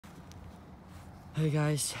Hey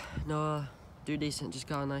guys, Noah, do decent, just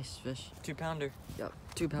got a nice fish. 2-pounder. Yep,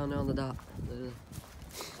 2-pounder on the dot, literally.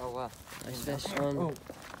 Oh wow. Nice fish on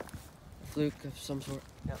fluke of some sort.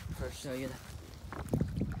 Yep, first. Show you that.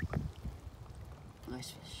 Nice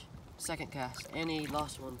fish. Second cast, and he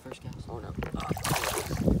lost one first cast. Oh no.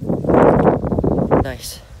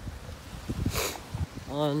 Nice.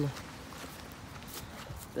 On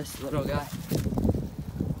this little guy,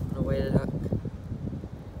 on a weighted hook.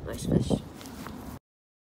 Nice fish.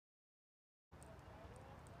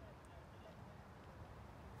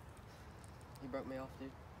 He broke me off,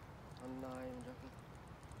 dude. I'm not even joking.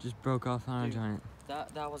 Just broke off on Dude. a giant.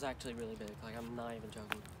 That was actually really big. Like, I'm not even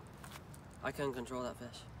joking. I couldn't control that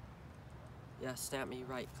fish. Yeah, snap me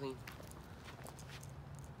right clean.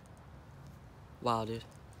 Wow, dude.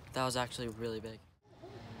 That was actually really big.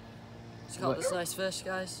 Just caught this nice fish,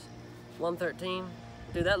 guys. 113.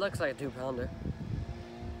 Dude, that looks like a 2-pounder.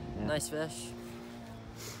 Yeah. Nice fish.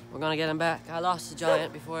 We're gonna get him back. I lost the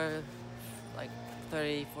giant before like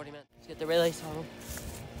 30, 40 minutes. Let's get the release on him.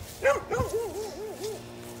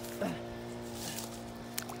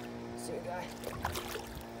 See you, guy.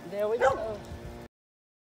 There we go.